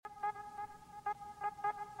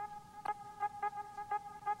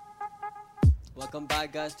Welcome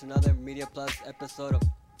back, guys, to another Media Plus episode.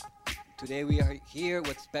 Today we are here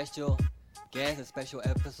with special guest, a special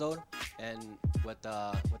episode, and with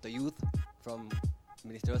the youth from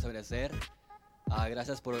Ministerio de Jovenes.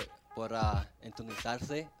 Gracias por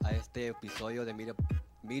entonizarse a este episodio de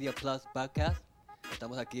Media Plus Podcast.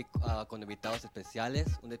 Estamos aquí con invitados especiales,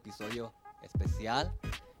 un episodio especial.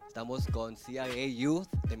 Estamos con CIA Youth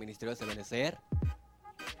del Ministerio de Jovenes.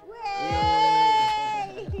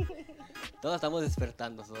 Todos estamos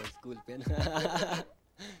despertando, disculpen.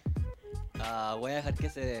 Voy a dejar que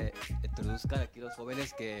se introduzcan aquí los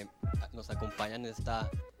jóvenes que nos acompañan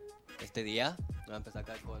este día. Voy a empezar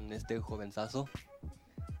acá con este jovenzazo.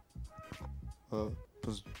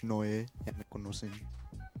 Pues Noé, ya me conocen.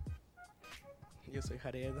 Yo soy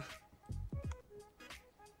Jared.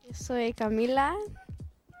 Yo soy Camila.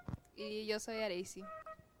 Y yo soy Aracy.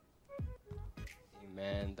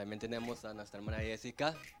 Amen. También tenemos a nuestra hermana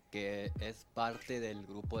Jessica, que es parte del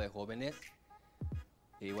grupo de jóvenes.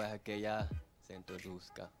 Y voy a dejar que ella se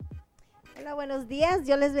introduzca. Hola, buenos días.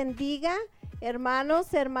 Dios les bendiga.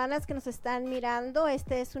 Hermanos, hermanas que nos están mirando,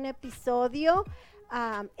 este es un episodio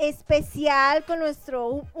especial con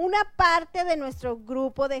una parte de nuestro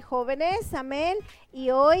grupo de jóvenes, amén,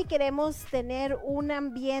 y hoy queremos tener un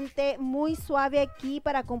ambiente muy suave aquí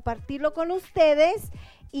para compartirlo con ustedes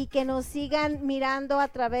y que nos sigan mirando a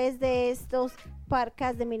través de estos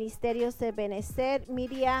podcasts de Ministerios de Benecer,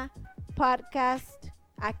 Media Podcast,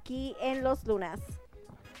 aquí en Los Lunas.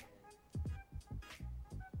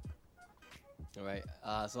 All right.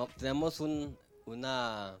 Tenemos un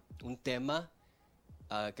tema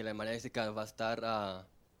que la hermana Jessica va a estar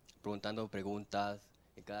preguntando preguntas,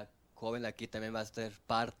 y cada joven aquí también va a ser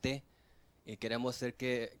parte, y queremos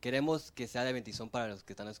que sea de bendición para los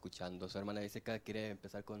que están escuchando. Su hermana Jessica quiere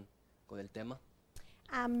empezar con el tema.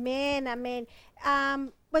 Amén, amén.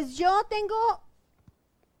 Pues yo tengo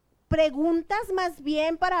preguntas más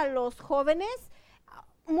bien para los jóvenes.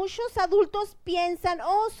 Muchos adultos piensan,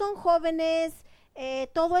 son jóvenes,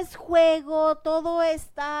 todo es juego, todo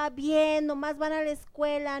está bien, nomás van a la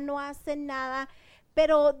escuela, no hacen nada,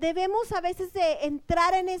 pero debemos a veces de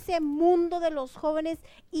entrar en ese mundo de los jóvenes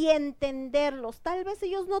y entenderlos. Tal vez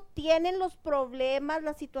ellos no tienen los problemas,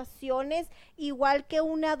 las situaciones igual que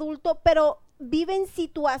un adulto, pero viven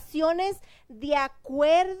situaciones de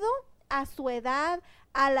acuerdo a su edad,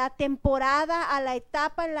 a la temporada, a la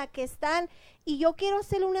etapa en la que están. Y yo quiero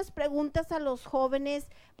hacerle unas preguntas a los jóvenes,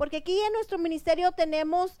 porque aquí en nuestro ministerio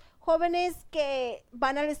tenemos jóvenes que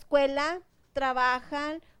van a la escuela,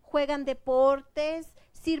 trabajan, juegan deportes,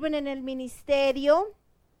 sirven en el ministerio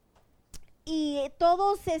y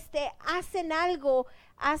todos hacen algo,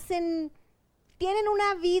 tienen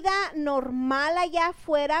una vida normal allá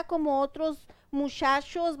afuera como otros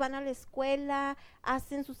muchachos, van a la escuela,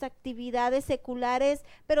 hacen sus actividades seculares,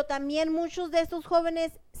 pero también muchos de estos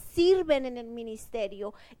jóvenes sirven en el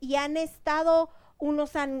ministerio y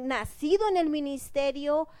unos han nacido en el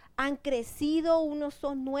ministerio, han crecido, unos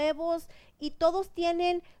son nuevos y todos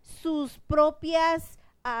tienen sus propias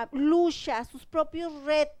luchas, sus propios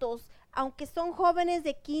retos. Aunque son jóvenes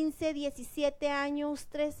de 15, 17 años,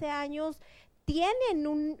 13 años, tienen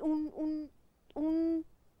un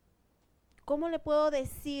 ¿cómo le puedo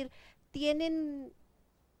decir? Tienen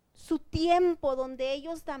su tiempo donde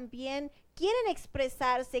ellos también quieren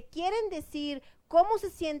expresarse, quieren decir cómo se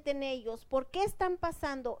sienten ellos, por qué están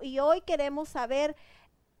pasando. Y hoy queremos saber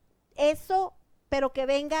eso, pero que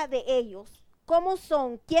venga de ellos. ¿Cómo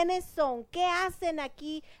son? ¿Quiénes son? ¿Qué hacen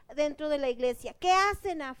aquí dentro de la iglesia? ¿Qué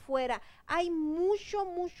hacen afuera? Hay mucho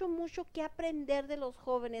que aprender de los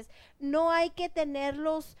jóvenes. No hay que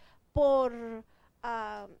tenerlos por...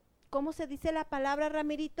 ¿cómo se dice la palabra,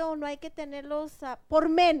 Ramirito? No hay que tenerlos por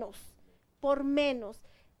menos.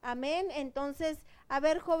 Amén. Entonces, a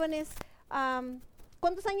ver, jóvenes,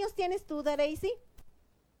 ¿cuántos años tienes tú, Aracy?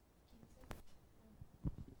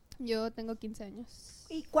 Yo tengo 15 años.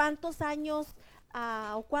 ¿Y cuántos años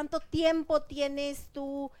o cuánto tiempo tienes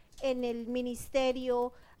tú en el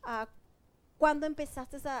ministerio? ¿Cuándo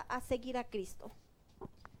empezaste a seguir a Cristo?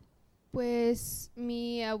 Pues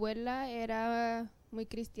mi abuela era muy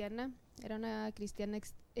cristiana, era una cristiana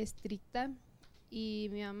estricta, y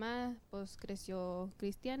mi mamá pues creció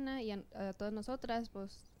cristiana, y a todas nosotras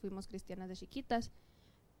pues fuimos cristianas de chiquitas,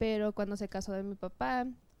 pero cuando se casó de mi papá,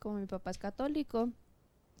 como mi papá es católico,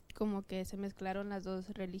 como que se mezclaron las dos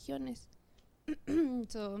religiones.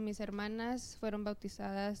 Mis hermanas fueron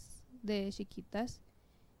bautizadas de chiquitas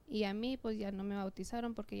y a mí pues ya no me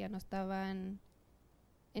bautizaron porque ya no estaban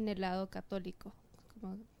en el lado católico,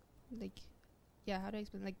 como yeah, how to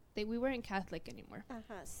explain, like, we weren't Catholic anymore.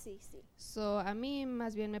 Ajá, sí. So, a mí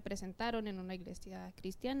más bien me presentaron en una iglesia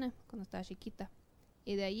cristiana cuando estaba chiquita.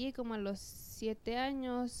 Y de allí, como a los 7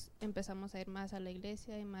 años, empezamos a ir más a la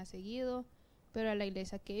iglesia y más seguido. Pero a la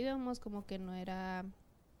iglesia que íbamos como que no era,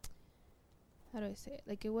 how do I say it?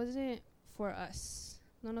 Like, it wasn't for us.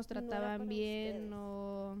 No nos No era trataban para bien, ustedes.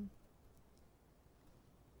 no...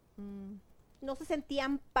 No se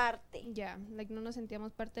sentían parte. Ya, like, no nos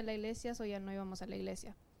sentíamos parte de la iglesia, o ya no íbamos a la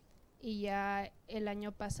iglesia. Y ya el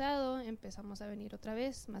año pasado empezamos a venir otra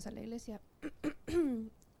vez más a la iglesia.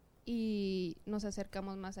 Y nos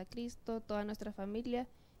acercamos más a Cristo, toda nuestra familia,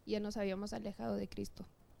 y ya nos habíamos alejado de Cristo.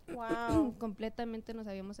 Wow. Completamente nos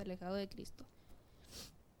habíamos alejado de Cristo.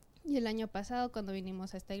 Y el año pasado, cuando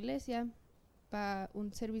vinimos a esta iglesia, para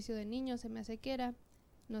un servicio de niños, se me hace que era,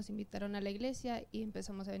 nos invitaron a la iglesia y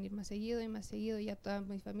empezamos a venir más seguido, y ya toda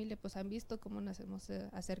mi familia pues han visto cómo nos hemos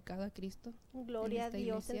acercado a Cristo. Gloria a esta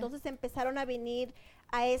Dios. iglesia. Entonces empezaron a venir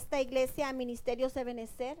a esta iglesia, a Ministerios de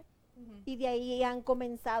Benecer, y de ahí han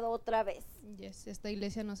comenzado otra vez. Yes, esta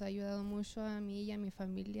iglesia nos ha ayudado mucho a mí y a mi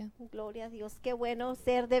familia. Gloria a Dios, qué bueno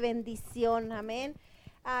ser de bendición, amén.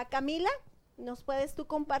 Camila, ¿nos puedes tú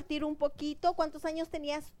compartir un poquito? ¿Cuántos años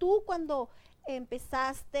tenías tú cuando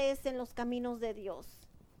empezaste en los caminos de Dios?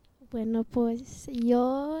 Bueno, pues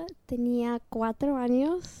yo tenía 4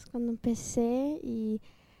 años cuando empecé y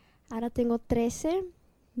ahora tengo 13.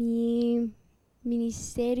 Mi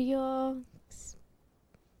ministerio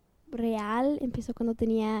real empezó cuando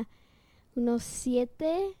tenía unos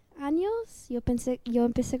 7 años. Yo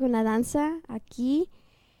empecé con la danza aquí.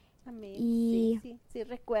 Amén. Y sí,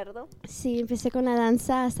 recuerdo. sí, empecé con la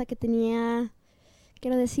danza hasta que tenía,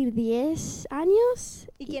 quiero decir, 10 años.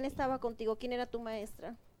 ¿Y quién estaba contigo? ¿Quién era tu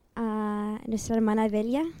maestra? Nuestra hermana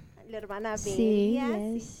Belia. La hermana Sí,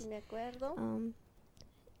 Belia, yes. sí, me acuerdo.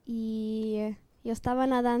 Y yo estaba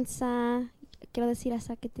en la danza, quiero decir,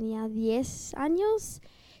 hasta que tenía 10 años.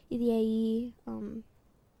 Y de ahí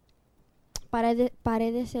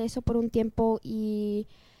paré de hacer eso por un tiempo. Y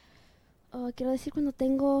quiero decir,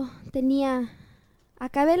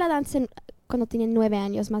 acabé la danza cuando tenía 9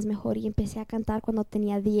 años, más mejor. Y empecé a cantar cuando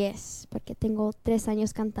tenía 10, porque tengo 3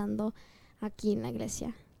 años cantando aquí en la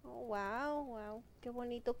iglesia. Oh, wow. Qué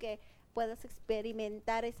bonito que puedas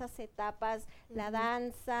experimentar esas etapas, la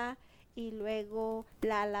danza y luego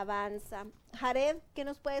la alabanza. Jared, ¿qué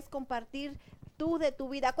nos puedes compartir tú de tu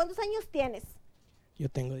vida? ¿Cuántos años tienes? Yo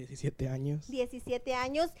tengo 17 años. 17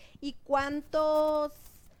 años. ¿Y cuántos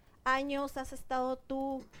años has estado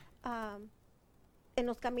tú en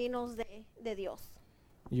los caminos de Dios?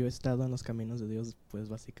 Yo he estado en los caminos de Dios pues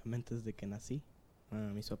básicamente desde que nací.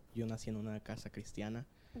 Yo nací en una casa cristiana.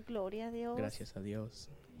 Gloria a Dios. Gracias a Dios.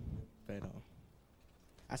 Pero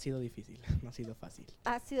ha sido difícil, no ha sido fácil.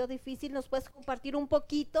 Ha sido difícil. ¿Nos puedes compartir un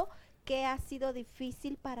poquito qué ha sido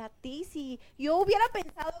difícil para ti? Si yo hubiera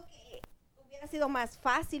pensado que hubiera sido más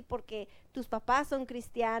fácil porque tus papás son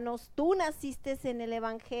cristianos, tú naciste en el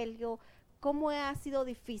evangelio. ¿Cómo ha sido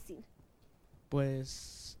difícil?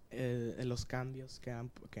 Pues los cambios que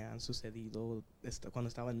han sucedido cuando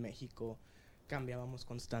estaba en México, cambiábamos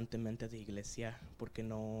constantemente de iglesia porque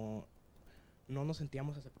no nos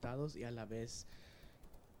sentíamos aceptados y a la vez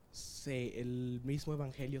el mismo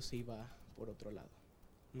evangelio se iba por otro lado.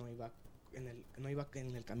 No iba en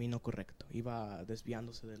el camino correcto, iba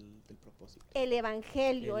desviándose del propósito. El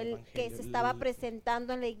evangelio, el que se estaba el-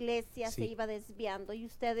 presentando en la iglesia, se Sí. iba desviando. ¿Y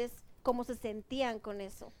ustedes cómo se sentían con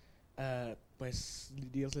eso? Pues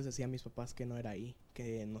Dios les decía a mis papás que no era ahí,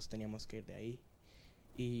 que nos teníamos que ir de ahí.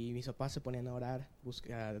 Y mis papás se ponían a orar,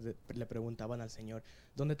 le preguntaban al Señor,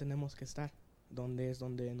 ¿dónde tenemos que estar? ¿Dónde es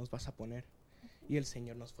donde nos vas a poner? Y el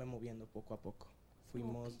Señor nos fue moviendo poco a poco.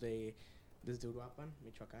 Fuimos desde Uruapan,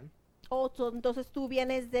 Michoacán. Entonces tú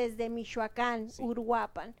vienes desde Michoacán, Sí.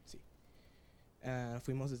 Uruapan. Sí.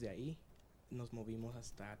 Fuimos desde ahí, nos movimos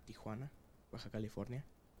hasta Tijuana, Baja California.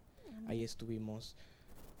 Ahí estuvimos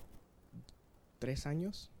 3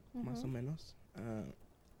 años, más o menos.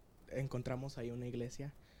 Encontramos ahí una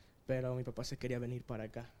iglesia, pero mi papá se quería venir para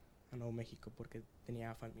acá, a Nuevo México, porque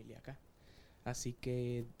tenía familia acá. Así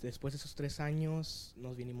que después de esos 3 años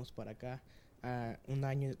nos vinimos para acá. Un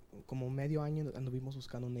año, como medio año, anduvimos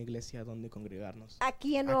buscando una iglesia donde congregarnos.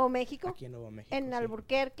 Aquí en Nuevo México, Aquí en Nuevo México. en sí.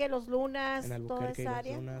 Albuquerque, Los Lunas, En toda Albuquerque y esa Las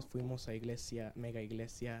área. Lunas, fuimos a mega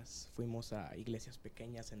iglesias, fuimos a iglesias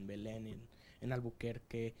pequeñas en Belén, en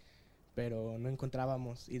Albuquerque, pero no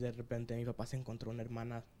encontrábamos y de repente mi papá se encontró una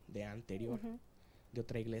hermana de anterior, de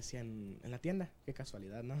otra iglesia en la tienda, qué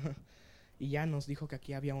casualidad, ¿no? Y ya nos dijo que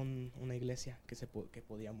aquí había una iglesia que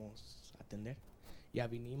podíamos atender. Ya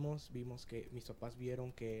vimos que mis papás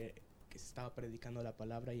vieron que que se estaba predicando la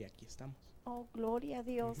palabra y aquí estamos. Oh, gloria a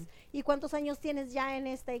Dios. Ujú. ¿Y cuántos años tienes ya en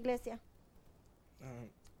esta iglesia?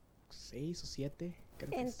 6 o 7, creo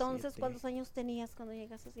que Entonces, 7. ¿cuántos años tenías cuando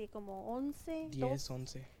llegaste así? ¿Como 11? 10,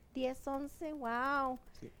 11. 10, 11, wow.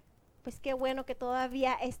 Sí. Pues qué bueno que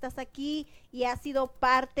todavía estás aquí y has sido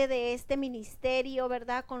parte de este ministerio,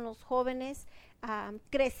 ¿verdad? Con los jóvenes,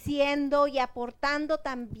 creciendo y aportando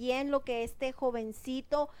también lo que este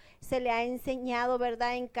jovencito se le ha enseñado,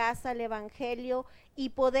 ¿verdad? En casa, el evangelio, y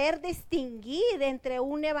poder distinguir entre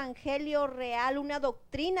un evangelio real, una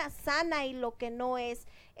doctrina sana y lo que no es.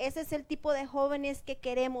 Ese es el tipo de jóvenes que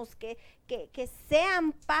queremos, que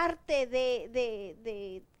sean parte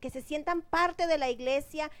que se sientan parte de la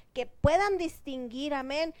iglesia, que puedan distinguir,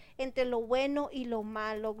 amén, entre lo bueno y lo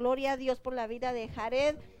malo. Gloria a Dios por la vida de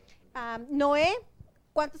Jared. Noé,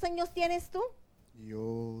 ¿cuántos años tienes tú?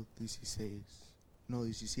 Yo 16. No,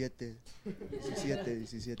 17. 17.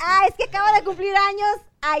 Es que acaba de cumplir años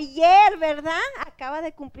ayer, ¿verdad? Acaba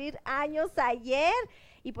de cumplir años ayer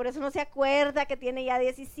y por eso no se acuerda que tiene ya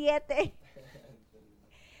 17.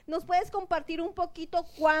 ¿Nos puedes compartir un poquito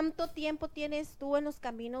cuánto tiempo tienes tú en los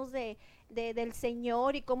caminos del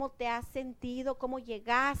Señor y cómo te has sentido, cómo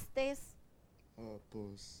llegaste?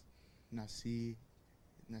 Pues nací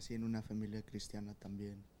en una familia cristiana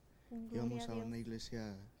también. Íbamos a una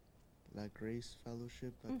iglesia, la Grace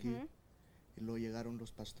Fellowship aquí, y luego llegaron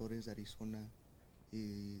los pastores de Arizona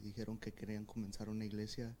y dijeron que querían comenzar una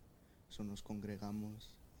iglesia. So nos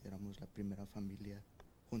congregamos, éramos la primera familia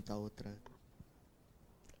junto a otra.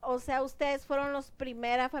 O sea, ustedes fueron los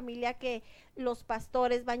primera familia que los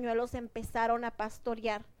pastores bañuelos empezaron a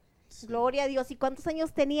pastorear. Sí, Gloria a Dios. ¿Y cuántos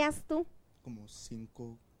años tenías tú? como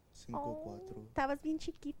 5, 4. Estabas bien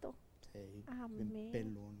chiquito. Sí, Amén. bien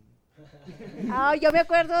pelón. Yo me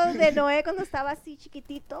acuerdo de Noé cuando estaba así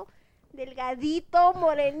chiquitito, delgadito,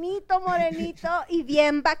 morenito y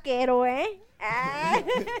bien vaquero, ¿eh?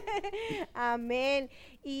 Amén.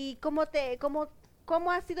 ¿Y cómo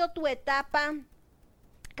ha sido tu etapa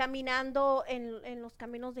caminando en los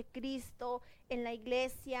caminos de Cristo, en la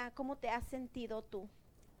iglesia? ¿Cómo te has sentido tú?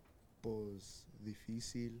 Pues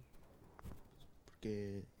difícil,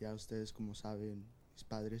 porque ya ustedes como saben, mis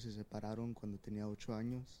padres se separaron cuando tenía 8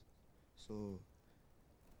 años. So,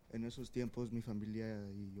 en esos tiempos mi familia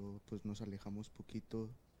y yo pues nos alejamos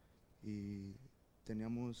poquito y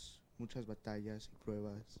teníamos muchas batallas y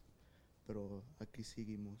pruebas, pero aquí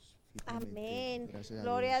seguimos firmemente. Amén. Gracias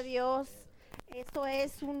Gloria a Dios. Esto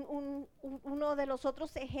es uno de los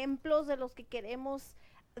otros ejemplos de los que queremos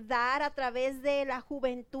dar a través de la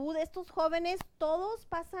juventud. Estos jóvenes todos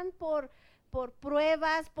pasan por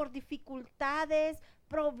pruebas, por dificultades,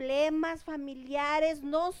 problemas familiares,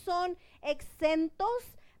 no son exentos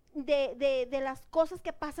de las cosas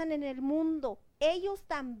que pasan en el mundo. Ellos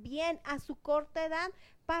también a su corta edad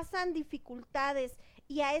pasan dificultades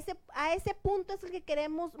y a ese punto es el que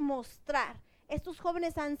queremos mostrar. Estos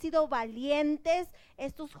jóvenes han sido valientes,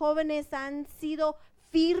 estos jóvenes han sido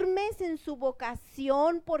firmes en su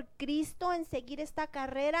vocación por Cristo, en seguir esta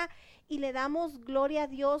carrera, y le damos gloria a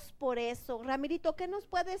Dios por eso. Ramirito, ¿qué nos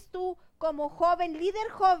puedes tú como joven, líder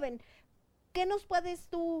joven, qué nos puedes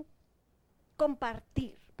tú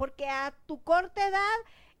compartir? Porque a tu corta edad,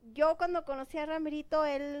 yo cuando conocí a Ramirito,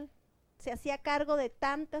 él se hacía cargo de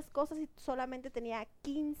tantas cosas y solamente tenía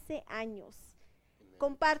 15 años.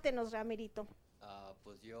 Compártenos, Ramirito.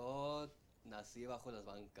 Pues yo nací bajo las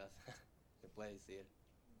bancas, se puede decir.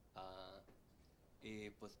 Y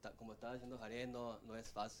pues como estaba diciendo Jared, no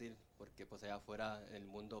es fácil, porque pues allá afuera en el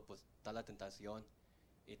mundo pues está la tentación.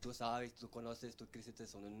 Y tú sabes, tú conoces, tú creciste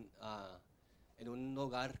en un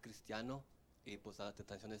hogar cristiano, y pues la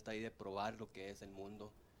tentación está ahí de probar lo que es el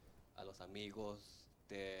mundo, a los amigos,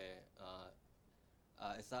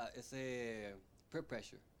 ese peer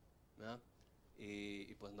pressure, ¿verdad?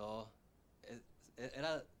 Y pues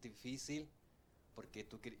era difícil, porque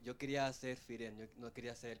yo quería ser Firen, yo no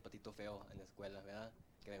quería ser el patito feo en la escuela, ¿verdad?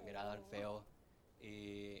 Que me miraban feo.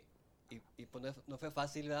 Y pues no fue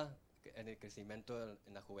fácil, ¿verdad? En el crecimiento,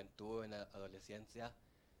 en la juventud, en la adolescencia.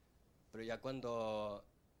 Pero ya cuando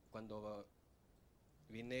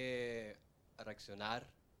vine a reaccionar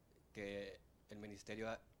que el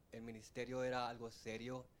ministerio era algo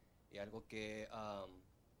serio y algo que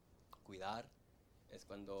cuidar, es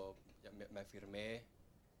cuando ya me afirmé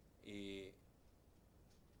y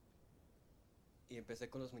empecé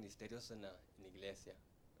con los ministerios en la iglesia.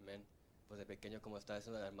 Amén. Pues de pequeño, como estaba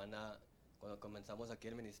diciendo la hermana, cuando comenzamos aquí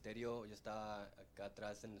el ministerio, yo estaba acá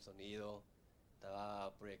atrás en el sonido,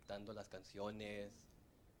 estaba proyectando las canciones,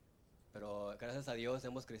 pero gracias a Dios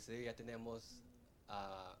hemos crecido y ya tenemos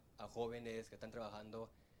a jóvenes que están trabajando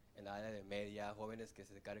en la área de media, jóvenes que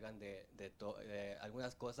se encargan de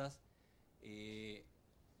algunas cosas y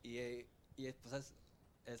pues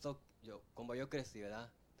esto, como yo crecí,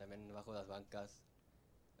 ¿verdad? También bajo las bancas,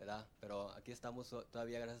 ¿verdad? Pero aquí estamos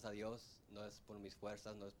todavía, gracias a Dios. No es por mis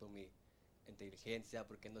fuerzas, no es por mi inteligencia,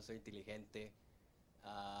 porque no soy inteligente.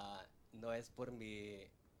 No es por mi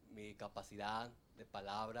capacidad de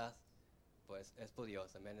palabras, pues es por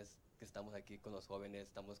Dios. También es que estamos aquí con los jóvenes,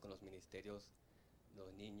 estamos con los ministerios,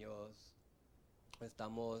 los niños,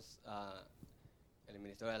 estamos en el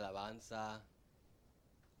ministerio de alabanza.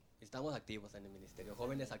 Estamos activos en el ministerio,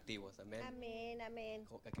 jóvenes activos, amén. Amén, amén.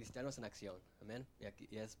 Cristianos en acción, amén.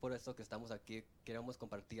 Y es por eso que estamos aquí. Queremos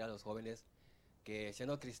compartir a los jóvenes que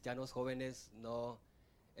siendo cristianos jóvenes no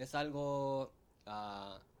es algo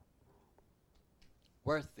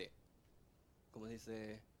worth it, como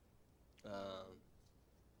dice.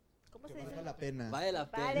 ¿Cómo Que se dice? valga la pena. Vale la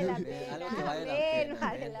pena. Vale la pena. Algo que vale Amén, la pena.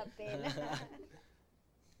 vale amén. la pena.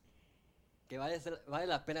 Que vale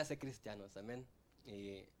la pena ser cristianos, amén.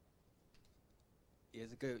 Y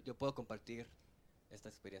es que yo puedo compartir esta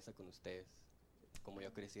experiencia con ustedes, como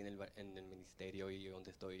yo crecí en el ministerio y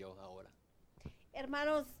donde estoy yo ahora.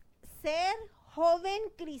 Hermanos, ser joven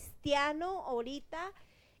cristiano ahorita,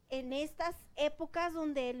 en estas épocas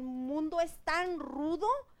donde el mundo es tan rudo,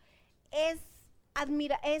 es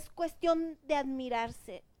cuestión de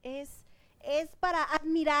admirarse. Es para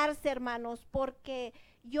admirarse, hermanos, porque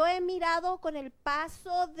yo he mirado con el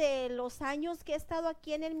paso de los años que he estado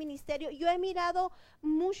aquí en el ministerio, yo he mirado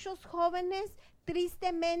muchos jóvenes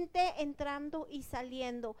tristemente entrando y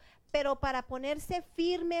saliendo, pero para ponerse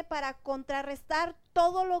firme, para contrarrestar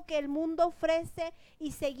todo lo que el mundo ofrece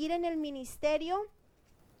y seguir en el ministerio,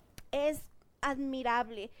 es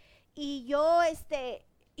admirable. Y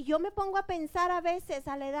yo me pongo a pensar a veces,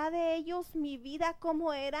 a la edad de ellos, mi vida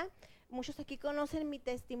cómo era. Muchos aquí conocen mi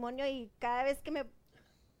testimonio y cada vez que me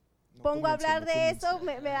pongo a hablar de eso,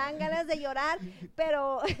 me dan ganas de llorar,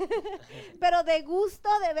 pero de gusto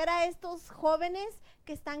de ver a estos jóvenes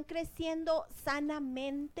que están creciendo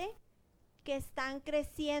sanamente, que están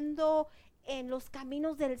creciendo en los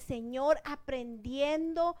caminos del Señor,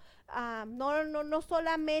 aprendiendo, no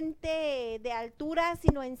solamente de altura,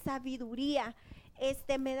 sino en sabiduría.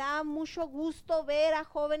 Me da mucho gusto ver a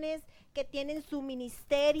jóvenes que tienen su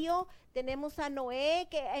ministerio. Tenemos a Noé,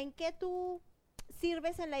 ¿en qué tú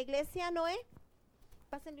sirves en la iglesia, Noé?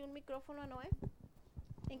 Pásenle un micrófono a Noé.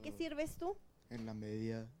 ¿En qué sirves tú? En la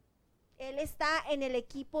media. Él está en el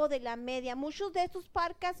equipo de la media. Muchos de estos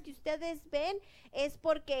podcasts que ustedes ven es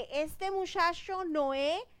porque este muchacho,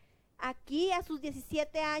 Noé, aquí a sus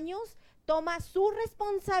 17 años, toma su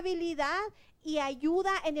responsabilidad y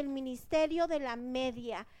ayuda en el ministerio de la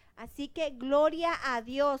media. Así que gloria a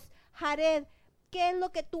Dios. Jared, ¿qué es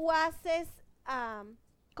lo que tú haces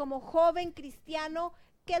como joven cristiano?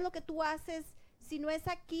 ¿Qué es lo que tú haces si no es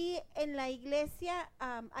aquí en la iglesia,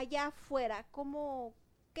 allá afuera?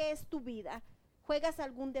 ¿Qué es tu vida? ¿Juegas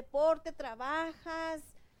algún deporte? ¿Trabajas?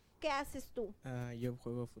 ¿Qué haces tú? Yo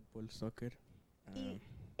juego fútbol, soccer. Y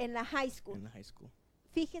en la high school. En la high school.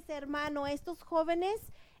 Fíjese, hermano, estos jóvenes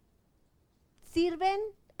sirven,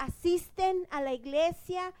 asisten a la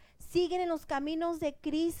iglesia, siguen en los caminos de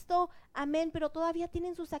Cristo, amén, pero todavía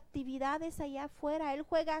tienen sus actividades allá afuera. Él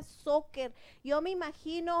juega soccer. Yo me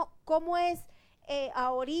imagino cómo es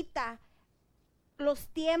ahorita los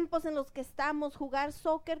tiempos en los que estamos, jugar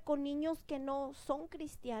soccer con niños que no son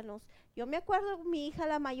cristianos. Yo me acuerdo, mi hija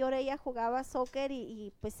la mayor, ella jugaba soccer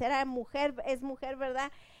y pues era mujer, es mujer,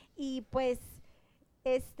 ¿verdad? Y pues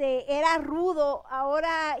era rudo.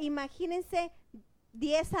 Ahora imagínense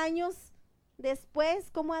 10 años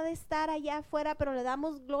después cómo ha de estar allá afuera, pero le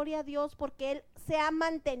damos gloria a Dios porque Él se ha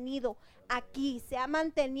mantenido aquí, se ha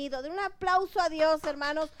mantenido. Den un aplauso a Dios,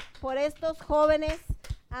 hermanos, por estos jóvenes,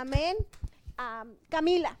 amén.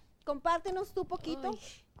 Camila, compártenos tú poquito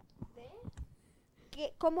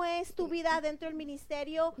cómo es tu vida dentro del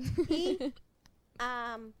ministerio y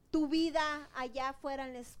tu vida allá afuera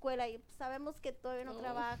en la escuela. Y sabemos que todavía no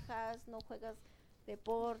trabajas, no juegas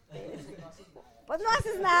deportes, pues no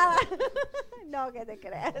haces nada. No, que te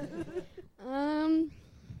creas.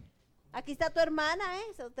 Aquí está tu hermana,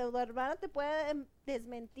 tu hermana te puede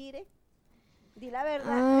desmentir, di la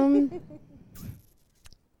verdad.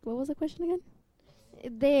 What was the question again?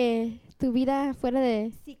 De tu vida fuera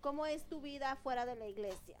de... Sí, ¿cómo es tu vida fuera de la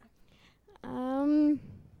iglesia?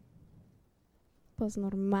 Pues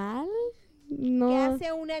normal. ¿Qué No.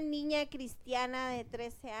 hace una niña cristiana de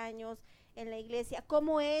 13 años en la iglesia?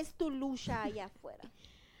 ¿Cómo es tu lucha allá afuera?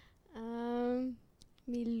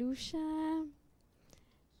 Mi lucha...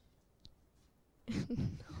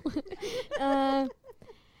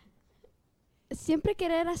 siempre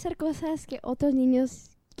querer hacer cosas que otros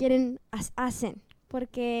niños quieren, hacen,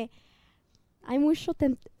 porque hay mucha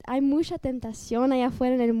tentación allá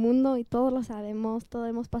afuera en el mundo y todos lo sabemos, todos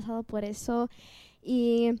hemos pasado por eso.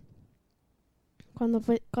 Y cuando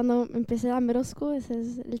empecé la middle school,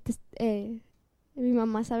 mi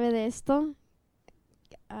mamá sabe de esto,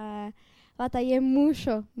 batallé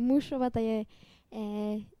mucho, batallé.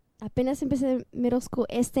 Apenas empecé middle school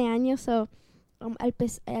este año, al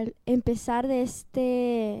empezar de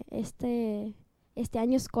este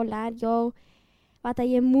año escolar, yo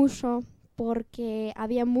batallé mucho porque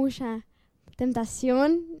había mucha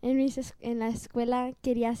tentación en la escuela.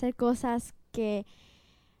 Quería hacer cosas que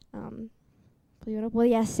pues yo no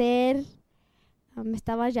podía hacer. Me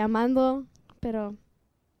estaba llamando, pero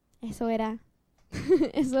eso era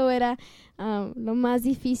lo más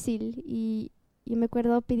difícil. Y me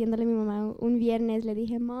acuerdo pidiéndole a mi mamá un viernes, le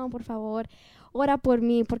dije, Mom, por favor, ora por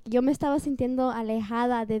mí, porque yo me estaba sintiendo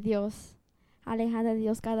alejada de Dios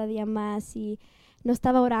cada día más, y no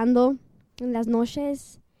estaba orando en las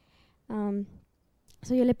noches.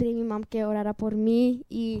 Yo le pedí a mi mamá que orara por mí,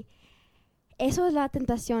 y eso es la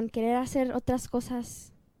tentación, querer hacer otras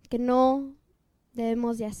cosas que no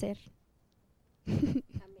debemos de hacer. Amén,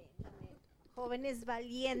 amén. Jóvenes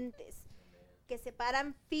valientes que se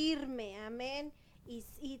paran firme, amén,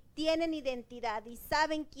 y tienen identidad y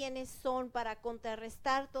saben quiénes son para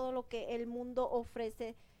contrarrestar todo lo que el mundo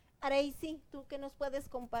ofrece. Araisi, ¿tú qué nos puedes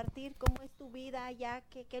compartir? ¿Cómo es tu vida allá?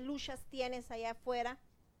 ¿Qué luchas tienes allá afuera?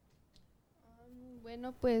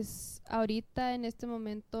 Bueno, pues ahorita en este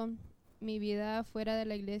momento mi vida fuera de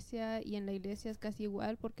la iglesia y en la iglesia es casi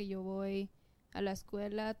igual, porque yo voy a la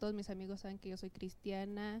escuela, todos mis amigos saben que yo soy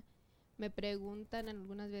cristiana. Me preguntan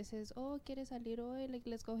algunas veces, ¿quieres salir hoy? Like,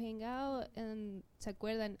 let's go hang out. And se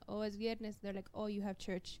acuerdan, es viernes. They're like, you have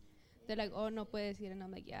church. They're like, no puedes ir. And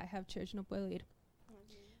I'm like, yeah, I have church, no puedo ir.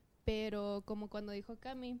 Pero como cuando dijo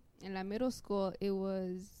Cami, en la middle school,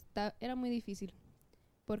 era muy difícil.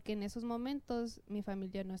 Porque en esos momentos mi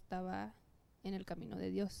familia no estaba en el camino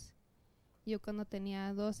de Dios. Yo cuando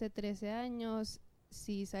tenía 12, 13 años,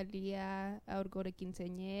 sí salía a algo de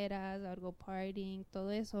quinceañeras, a algo partying,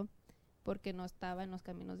 todo eso, porque no estaba en los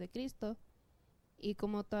caminos de Cristo. Y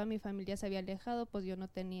como toda mi familia se había alejado, pues yo no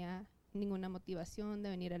tenía ninguna motivación de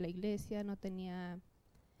venir a la iglesia, no tenía,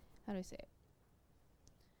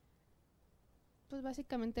 pues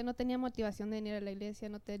básicamente no tenía motivación de venir a la iglesia,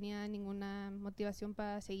 no tenía ninguna motivación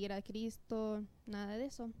para seguir a Cristo, nada de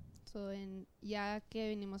eso. Ya que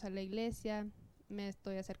venimos a la iglesia, me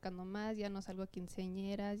estoy acercando más, ya no salgo a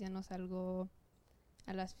quinceañeras, ya no salgo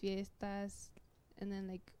a las fiestas. And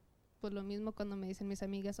then pues lo mismo cuando me dicen mis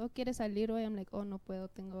amigas, ¿quieres salir hoy? I'm like, no puedo,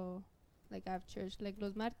 tengo, I have church.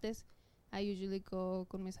 Los martes, I usually go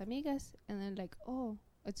con mis amigas, and then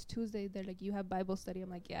it's Tuesday, they're like, you have Bible study. I'm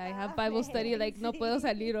like, yeah, I have Bible study, no puedo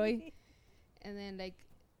salir hoy. And then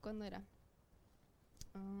 ¿cuándo era?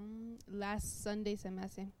 Last Sunday se me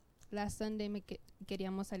hace. Last Sunday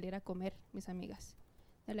queríamos salir a comer, mis amigas.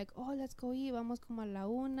 They're like, let's go eat, vamos como a la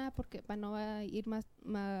 1, porque para no ir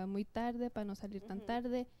muy tarde, para no salir tan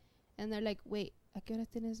tarde. And they're like, wait, ¿a qué horas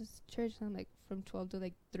tienes church? And I'm like, from 12 to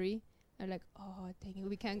 3. They're like, dang it,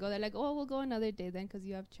 we can't go. They're like, we'll go another day then because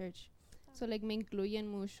you have church. So me incluyen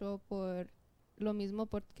mucho por lo mismo,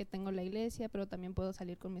 porque tengo la iglesia, pero también puedo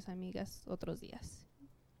salir con mis amigas otros días.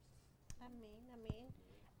 Amén, amén.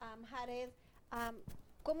 Jared,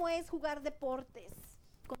 ¿cómo es jugar deportes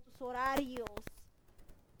con tus horarios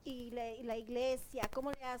y la iglesia?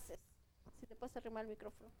 ¿Cómo le haces? Si te puedes arrimar el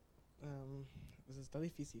micrófono. Pues está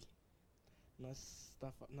difícil. No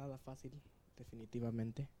está nada fácil,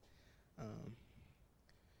 definitivamente.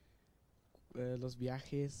 Los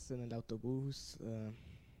viajes en el autobús,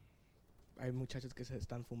 hay muchachos que se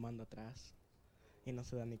están fumando atrás y no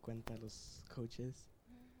se dan ni cuenta los coaches.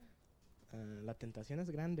 La tentación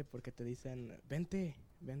es grande porque te dicen, vente,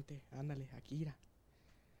 ándale, aquí irá.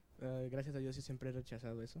 Gracias a Dios yo siempre he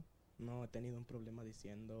rechazado eso. No he tenido un problema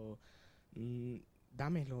diciendo,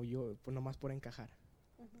 dámelo, yo nomás por encajar.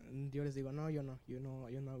 Yo les digo, yo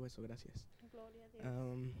no hago eso, gracias. Gloria a Dios.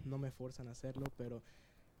 No me forzan a hacerlo, pero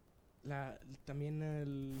también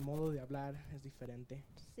el modo de hablar es diferente.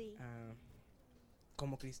 Sí.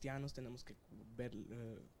 Como cristianos tenemos que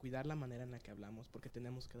cuidar la manera en la que hablamos, porque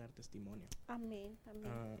tenemos que dar testimonio. Amén,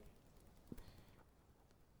 amén.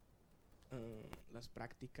 Las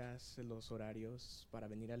prácticas, los horarios para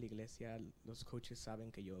venir a la iglesia, los coaches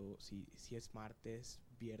saben que yo, si es martes,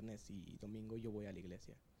 viernes y domingo, yo voy a la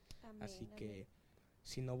iglesia. Amén, así amén. que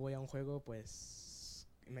si no voy a un juego, pues,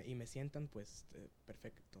 y me sientan, pues,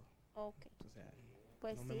 perfecto. Okay. O sea,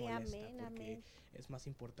 Pues no me sí, molesta amén, porque amén. es más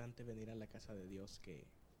importante venir a la casa de Dios que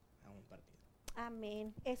a un partido.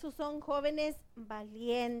 Amén. Esos son jóvenes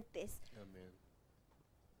valientes. Amén.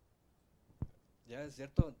 Ya es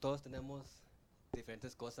cierto, todos tenemos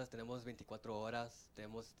diferentes cosas, tenemos 24 horas,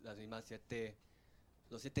 tenemos las mismas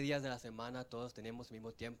los 7 días de la semana, todos tenemos el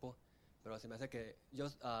mismo tiempo, pero se me hace que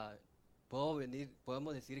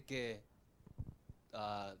podemos decir que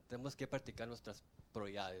tenemos que practicar nuestras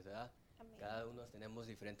prioridades, ¿verdad? Amén. Cada uno tenemos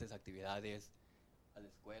diferentes actividades, a la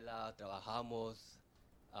escuela, trabajamos,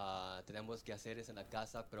 tenemos quehaceres en la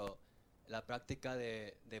casa, pero la práctica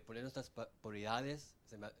de poner nuestras prioridades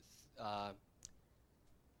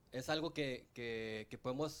es algo que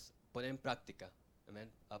podemos poner en práctica.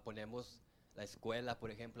 Amén. Ponemos la escuela,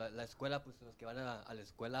 por ejemplo. La escuela, pues los que van a la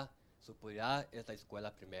escuela, su prioridad es la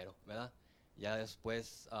escuela primero, ¿verdad? Ya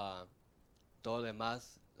después todo lo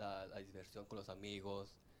demás, la diversión con los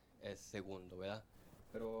amigos, es segundo, ¿verdad?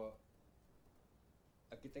 Pero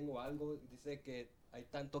aquí tengo algo, dice que hay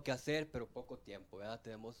tanto que hacer, pero poco tiempo, ¿verdad?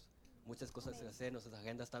 Tenemos muchas cosas que hacer, nuestras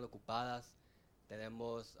agendas están ocupadas,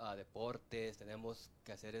 tenemos deportes, tenemos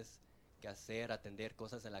que hacer, atender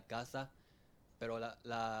cosas en la casa, pero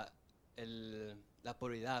la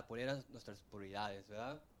prioridad, poner nuestras prioridades,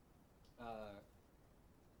 ¿verdad?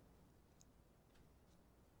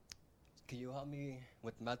 Can you help me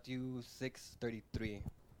with Matthew 6:33?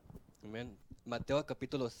 Amén. Mateo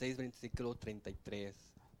capítulo 6, versículo 33.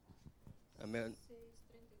 Amén.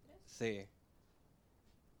 6:33. Sí.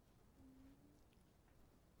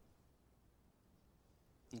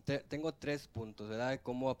 Tengo 3 puntos, ¿verdad? De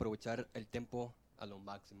cómo aprovechar el tiempo a lo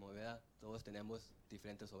máximo, ¿verdad? Todos tenemos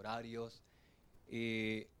diferentes horarios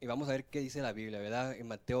y vamos a ver qué dice la Biblia, ¿verdad? En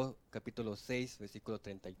Mateo capítulo 6, versículo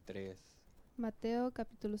 33. Mateo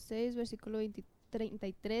capítulo 6, versículo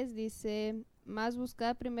 33 dice, más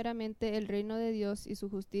buscad primeramente el reino de Dios y su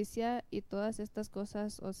justicia, y todas estas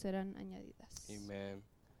cosas os serán añadidas. Amen.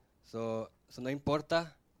 So no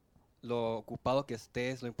importa lo ocupado que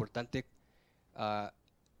estés, lo importante,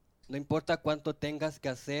 no importa cuánto tengas que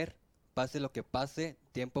hacer, pase lo que pase,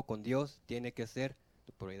 tiempo con Dios tiene que ser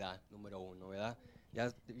tu prioridad número 1, ¿verdad?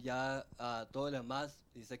 Ya todo lo demás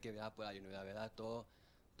dice que vendrá por ayuda, ¿verdad? Todo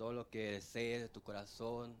lo que desees de tu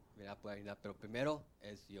corazón vendrá por ayuda, pero primero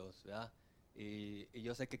es Dios, ¿verdad? Y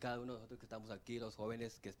yo sé que cada uno de nosotros que estamos aquí, los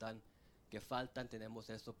jóvenes que faltan, tenemos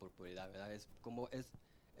eso por prioridad, ¿verdad? ¿Cómo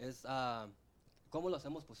lo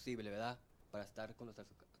hacemos posible, ¿verdad? Para estar con nuestras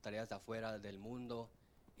tareas de afuera del mundo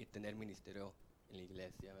y tener ministerio en la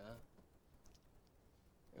iglesia, ¿verdad?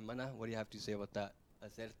 Hermana, what do you have to say about that?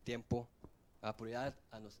 Hacer tiempo, prioridad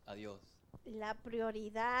a Dios. La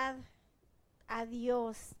prioridad a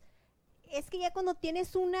Dios. Es que ya cuando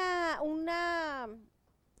tienes un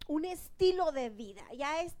estilo de vida,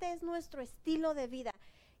 ya este es nuestro estilo de vida.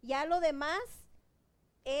 Ya lo demás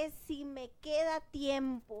es si me queda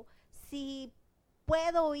tiempo, si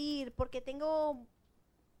puedo ir, porque tengo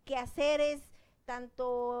quehaceres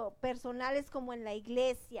tanto personales como en la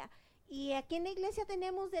iglesia. Y aquí en la iglesia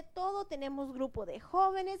tenemos de todo, tenemos grupo de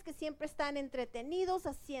jóvenes que siempre están entretenidos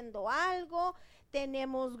haciendo algo,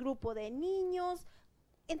 tenemos grupo de niños.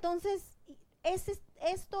 Entonces,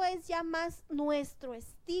 esto es ya más nuestro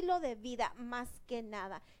estilo de vida, más que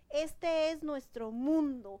nada. Este es nuestro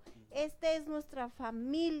mundo, esta es nuestra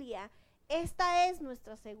familia, esta es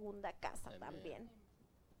nuestra segunda casa. Amén. También.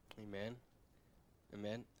 Amén.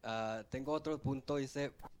 Amén. Tengo otro punto,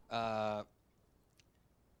 dice,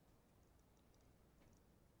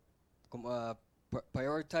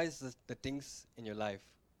 prioritize the things in your life.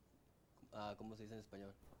 ¿Cómo se dice en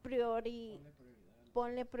español?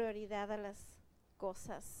 Ponle prioridad a las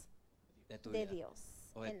cosas de Dios.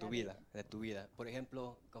 O de tu vida. Por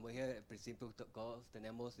ejemplo, como dije al principio, todos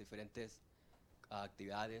tenemos diferentes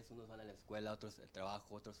actividades. Unos van a la escuela, otros el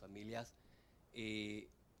trabajo, otros familias. Y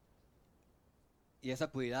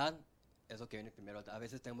esa prioridad es lo que viene primero. A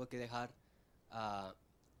veces tenemos que dejar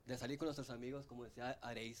de salir con nuestros amigos, como decía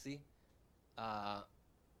Daisy,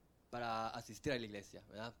 para asistir a la iglesia,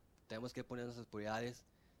 ¿verdad? Tenemos que poner nuestras prioridades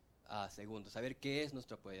segundo, saber qué es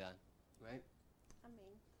nuestra prioridad, right?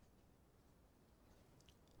 Amén.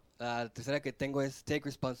 La tercera que tengo es take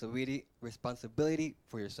responsibility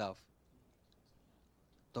for yourself.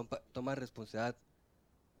 Toma responsabilidad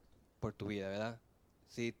por tu vida, ¿verdad?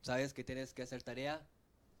 Si sabes que tienes que hacer tarea,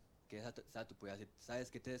 que sea tu prioridad. Si sabes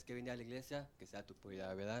que tienes que venir a la iglesia, que sea tu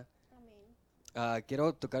prioridad, ¿verdad? Amén.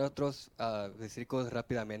 Quiero tocar otros versículos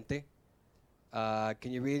rápidamente.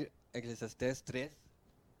 Can you read Eclesiastés 3?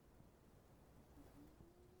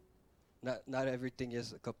 Not everything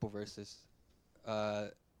is a couple verses.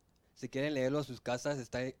 Si quieren leerlo en sus casas,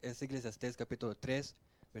 es Eclesiastés capítulo 3,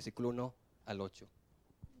 versículo 1 al 8.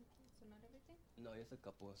 No, just a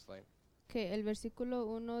couple, it's fine. Que el versículo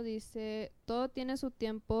 1 dice, todo tiene su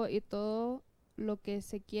tiempo y todo lo que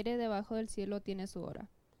se quiere debajo del cielo tiene su hora.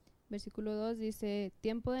 Versículo 2 dice,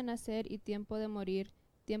 tiempo de nacer y tiempo de morir,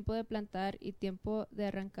 tiempo de plantar y tiempo de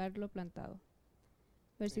arrancar lo plantado.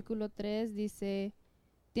 Versículo 3 dice,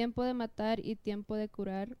 tiempo de matar y tiempo de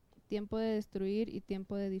curar, tiempo de destruir y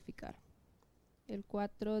tiempo de edificar. El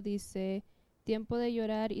 4 dice, tiempo de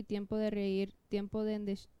llorar y tiempo de reír, tiempo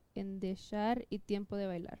de endechar y tiempo de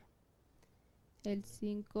bailar. El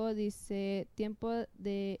 5 dice, tiempo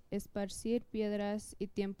de esparcir piedras y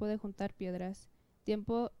tiempo de juntar piedras,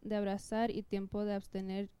 tiempo de abrazar y tiempo de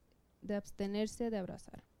abstenerse de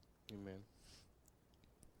abrazar. Amen.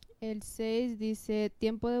 El 6 dice,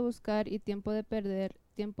 tiempo de buscar y tiempo de perder,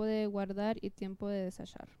 tiempo de guardar y tiempo de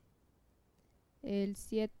desechar. El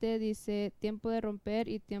 7 dice, tiempo de romper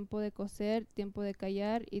y tiempo de coser, tiempo de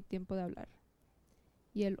callar y tiempo de hablar.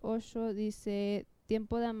 Y el 8 dice,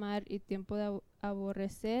 tiempo de amar y tiempo de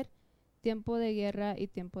aborrecer, tiempo de guerra y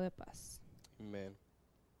tiempo de paz. Amen.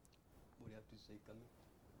 What do you have to say, Cami?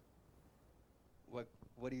 What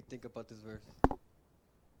do you think about this verse?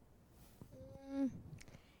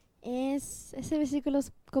 Ese versículo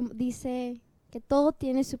dice que todo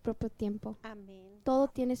tiene su propio tiempo. Amén. Todo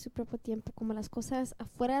tiene su propio tiempo, como las cosas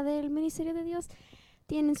afuera del ministerio de Dios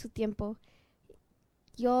tienen su tiempo.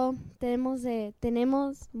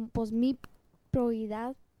 Tenemos pues mi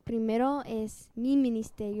prioridad primero es mi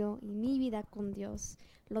ministerio y mi vida con Dios.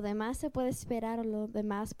 Lo demás se puede esperar o lo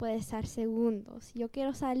demás puede estar segundos. Yo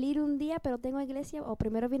quiero salir un día, pero tengo iglesia, o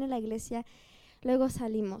primero viene la iglesia, luego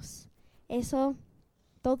salimos. Eso,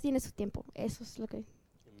 todo tiene su tiempo. Eso es lo que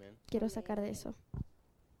Amen. quiero sacar de eso.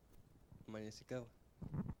 Jessica.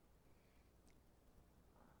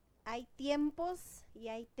 Hay tiempos y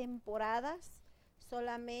hay temporadas.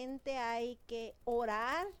 Solamente hay que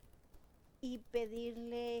orar y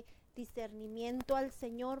pedirle discernimiento al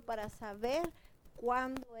Señor para saber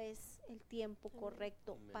cuándo es el tiempo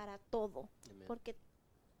correcto Amén. para todo. Amen. Porque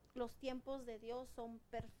los tiempos de Dios son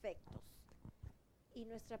perfectos. Y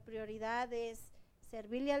nuestra prioridad es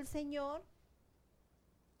servirle al Señor.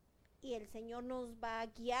 Y el Señor nos va a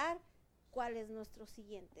guiar cuál es nuestro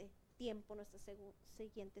siguiente tiempo, nuestra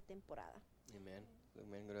siguiente temporada. Amén.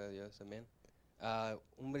 Amén, gracias a Dios. Amén.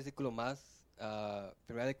 Un versículo más,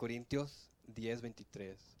 1 de Corintios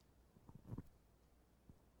 10:23.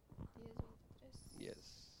 10:23.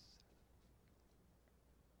 Yes.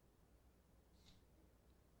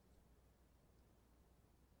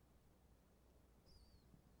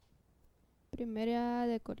 Primera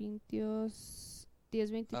de Corintios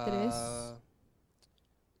 10:23.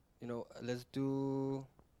 Let's do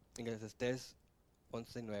Eclesiastés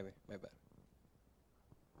 11:9. My bad.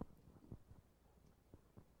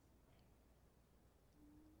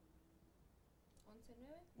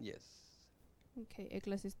 11:9. Yes. Okay,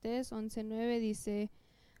 Eclesiastés 11:9 dice,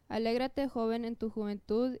 alégrate joven en tu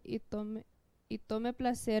juventud y tome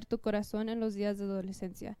placer tu corazón en los días de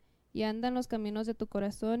adolescencia, y anda en los caminos de tu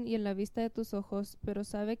corazón y en la vista de tus ojos, pero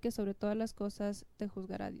sabe que sobre todas las cosas te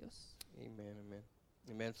juzgará Dios. Amén, amén.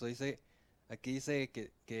 Amén. So aquí dice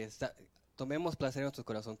que tomemos placer en nuestro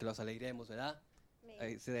corazón, que nos alegremos, ¿verdad?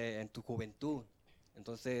 Ahí dice en tu juventud.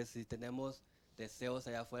 Entonces, si tenemos deseos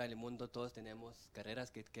allá afuera en el mundo, todos tenemos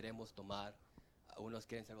carreras que queremos tomar. Unos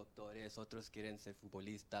quieren ser doctores, otros quieren ser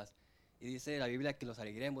futbolistas. Y dice la Biblia que nos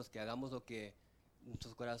alegremos, que hagamos lo que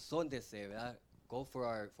nuestro corazón desee, ¿verdad? Go for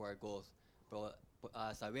our goals. Pero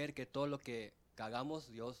a saber que todo lo que hagamos,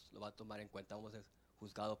 Dios lo va a tomar en cuenta. Vamos a ser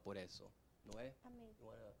juzgados por eso. ¿No es? Amén. You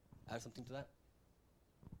wanna add something to that?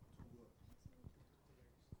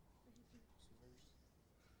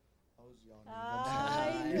 I was yawning.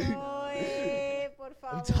 Ay, no, por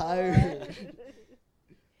favor. I'm tired.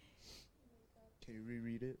 Can you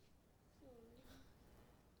reread it?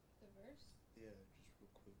 The verse. Yeah, just real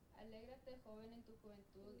quick. Alégrate joven en tu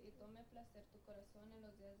juventud y tome placer tu corazón en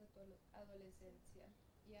los días de tu adolescencia,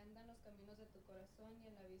 y anda en los caminos de tu corazón y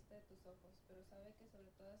en la vista de tus ojos, pero sabe que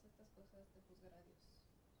sobre todas estas cosas te juzgará Dios.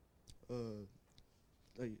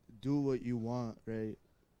 Like do what you want, right?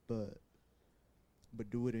 But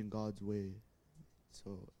do it in God's way.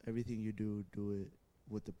 So everything you do it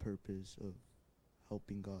with the purpose of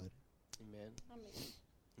helping God. Amén. Amén.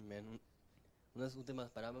 Amén. Unas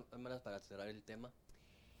últimas palabras para cerrar el tema.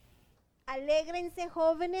 Alégrense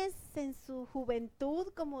jóvenes en su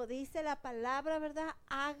juventud, como dice la palabra, ¿verdad?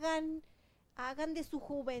 Hagan de su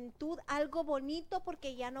juventud algo bonito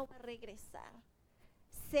porque ya no va a regresar.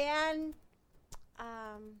 Sean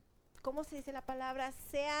 ¿cómo se dice la palabra?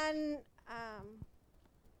 Sean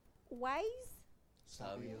wise,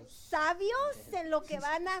 sabios en lo que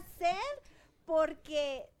van a hacer,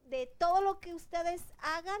 porque de todo lo que ustedes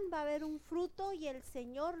hagan va a haber un fruto y el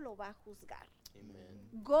Señor lo va a juzgar. Amen.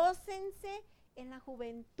 Gócense en la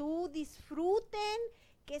juventud, disfruten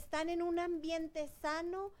que están en un ambiente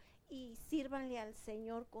sano y sírvanle al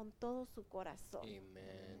Señor con todo su corazón.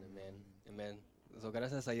 Amén, amén, amén. So,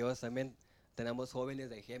 gracias a Dios también tenemos jóvenes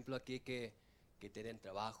de ejemplo aquí que tienen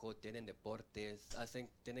trabajo, tienen deportes,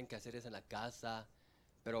 tienen que hacer eso en la casa,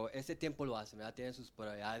 pero ese tiempo lo hacen, ¿verdad? Tienen sus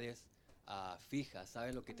prioridades fijas,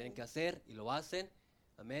 saben lo que tienen que hacer y lo hacen,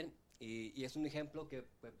 amén. Y es un ejemplo que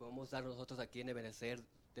podemos dar nosotros aquí en Ebenecer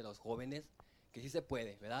de los jóvenes, que sí se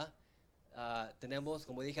puede, ¿verdad? Tenemos,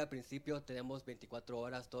 como dije al principio, tenemos 24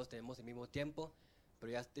 horas, todos tenemos el mismo tiempo,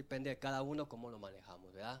 pero ya depende de cada uno cómo lo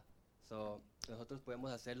manejamos, ¿verdad? So, nosotros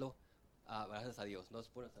podemos hacerlo gracias a Dios, no es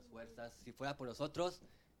por nuestras fuerzas. Si fuera por nosotros,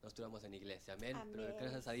 no estuviéramos en iglesia, amén. Pero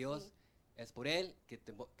gracias a Dios, sí. Es por Él que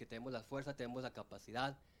tenemos la fuerza, tenemos la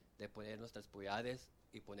capacidad de poner nuestras prioridades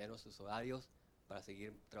y poner nuestros horarios para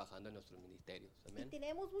seguir trabajando en nuestros ministerios, amén. Y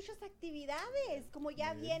tenemos muchas actividades, como ya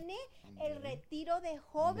Amén. viene el Amén. retiro de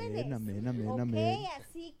jóvenes. Amén, amén, Ok, amén.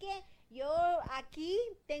 así que yo aquí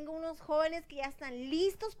tengo unos jóvenes que ya están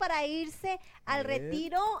listos para irse al Amén.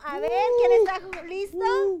 retiro. A ver, ¿quién está listo?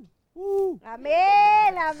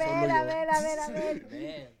 Amén, amén, Solo yo. amén, amén, amén.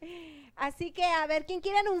 Amén. Así que, a ver, ¿quién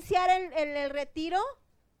quiere anunciar el retiro?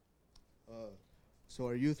 So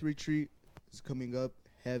our youth retreat is coming up,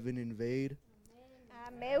 Heaven Invade.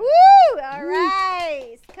 Amén. ¡Woo! All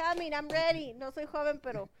right. It's coming. I'm ready. No soy joven,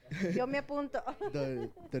 pero yo me apunto.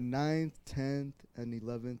 The 9th, 10th, and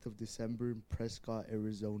 11th of December in Prescott,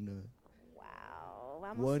 Arizona. Wow.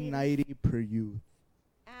 Vamos a ir. 190 per youth.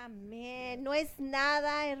 Amén. No es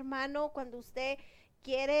nada, hermano, cuando usted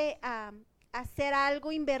quiere hacer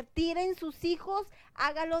algo, invertir en sus hijos,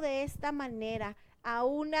 hágalo de esta manera, a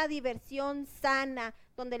una diversión sana,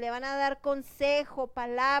 donde le van a dar consejo,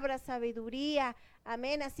 palabras, sabiduría.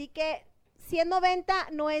 Amén. Así que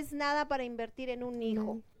 190 no es nada para invertir en un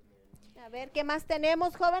hijo. A ver, ¿qué más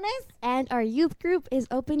tenemos, jóvenes? And our youth group is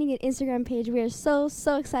opening an Instagram page. We are so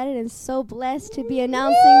excited and so blessed to be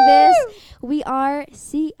announcing this. We are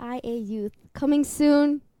CIA Youth. Coming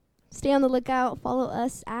soon. Stay on the lookout. Follow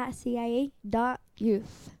us at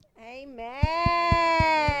cia.youth. Amén.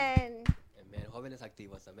 Amén. Jóvenes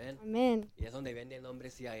activos, amén. Amen. Y es donde viene el nombre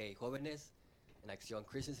CIA, Jóvenes en Acción,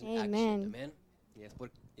 Christians in Amen. Action, amén. Y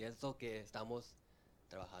es lo que estamos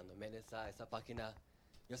trabajando, amén. Esa página,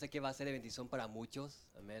 yo sé que va a ser de bendición para muchos,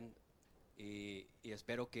 amén. Y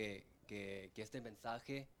espero que este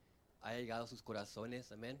mensaje haya llegado a sus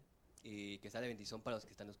corazones, amén. Y que sea de bendición para los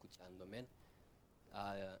que están escuchando, amén.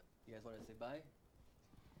 You guys want to say bye?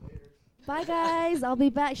 Bye, guys. I'll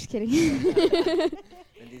be back. Just kidding.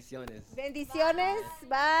 Bendiciones. Bendiciones.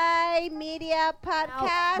 Bye. Media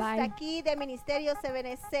Podcast. Bye. Aquí de Ministerio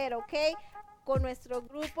Ebenecer, ¿ok? Con nuestro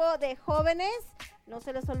grupo de jóvenes. No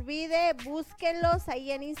se les olvide, búsquenlos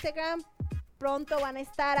ahí en Instagram. Pronto van a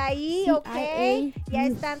estar ahí, ¿ok? Ya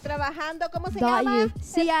Youth. están trabajando. ¿Cómo se llama? .youth.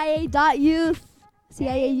 CIA.youth.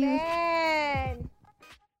 CIA Youth. Amen.